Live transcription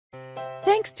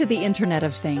Thanks to the Internet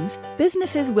of Things,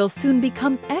 businesses will soon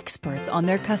become experts on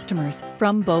their customers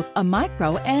from both a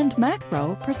micro and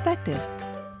macro perspective.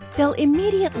 They'll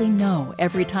immediately know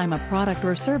every time a product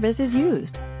or service is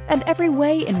used and every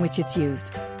way in which it's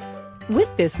used. With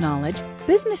this knowledge,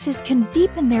 businesses can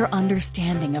deepen their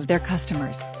understanding of their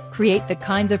customers, create the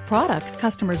kinds of products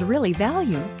customers really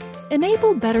value,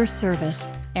 enable better service,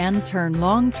 and turn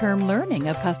long-term learning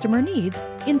of customer needs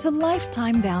into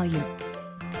lifetime value.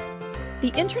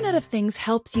 The Internet of Things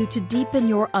helps you to deepen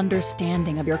your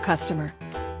understanding of your customer.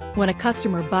 When a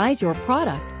customer buys your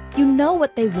product, you know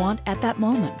what they want at that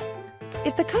moment.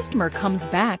 If the customer comes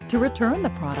back to return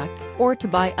the product, or to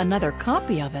buy another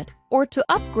copy of it, or to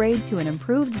upgrade to an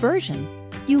improved version,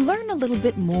 you learn a little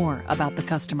bit more about the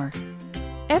customer.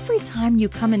 Every time you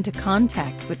come into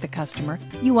contact with the customer,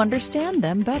 you understand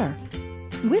them better.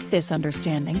 With this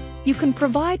understanding, you can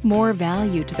provide more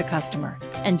value to the customer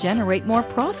and generate more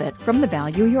profit from the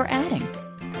value you're adding.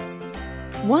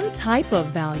 One type of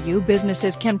value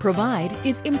businesses can provide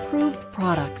is improved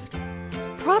products.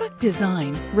 Product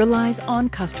design relies on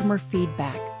customer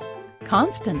feedback.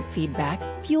 Constant feedback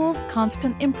fuels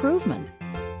constant improvement.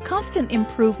 Constant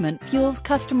improvement fuels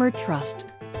customer trust.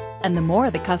 And the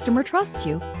more the customer trusts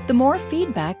you, the more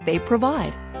feedback they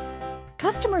provide.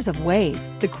 Customers of Waze,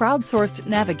 the crowdsourced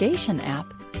navigation app,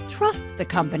 trust the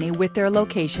company with their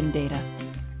location data.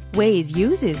 Waze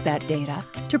uses that data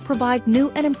to provide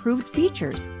new and improved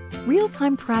features,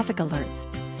 real-time traffic alerts,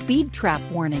 speed trap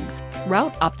warnings,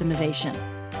 route optimization,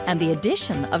 and the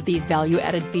addition of these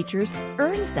value-added features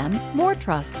earns them more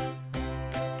trust.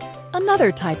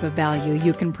 Another type of value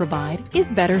you can provide is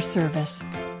better service.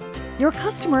 Your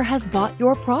customer has bought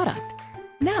your product.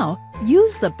 Now,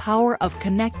 use the power of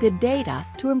connected data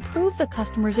to improve the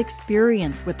customer's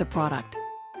experience with the product.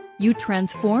 You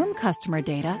transform customer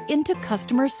data into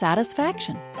customer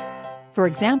satisfaction. For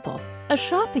example, a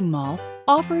shopping mall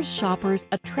offers shoppers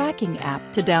a tracking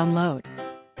app to download.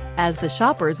 As the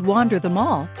shoppers wander the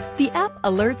mall, the app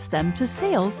alerts them to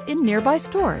sales in nearby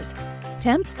stores,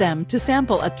 tempts them to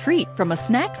sample a treat from a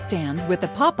snack stand with a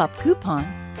pop-up coupon,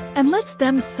 and lets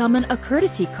them summon a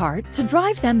courtesy cart to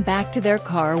drive them back to their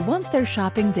car once their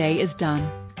shopping day is done.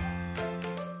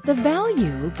 The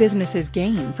value businesses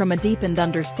gain from a deepened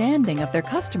understanding of their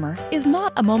customer is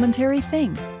not a momentary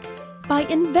thing. By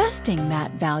investing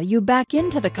that value back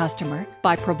into the customer,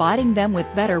 by providing them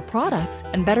with better products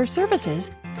and better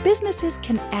services, businesses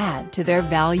can add to their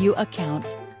value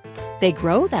account. They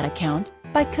grow that account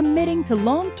by committing to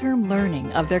long-term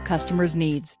learning of their customers'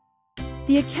 needs.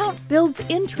 The account builds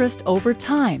interest over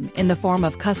time in the form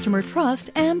of customer trust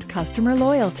and customer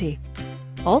loyalty.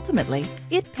 Ultimately,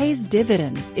 it pays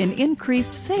dividends in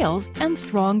increased sales and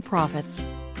strong profits.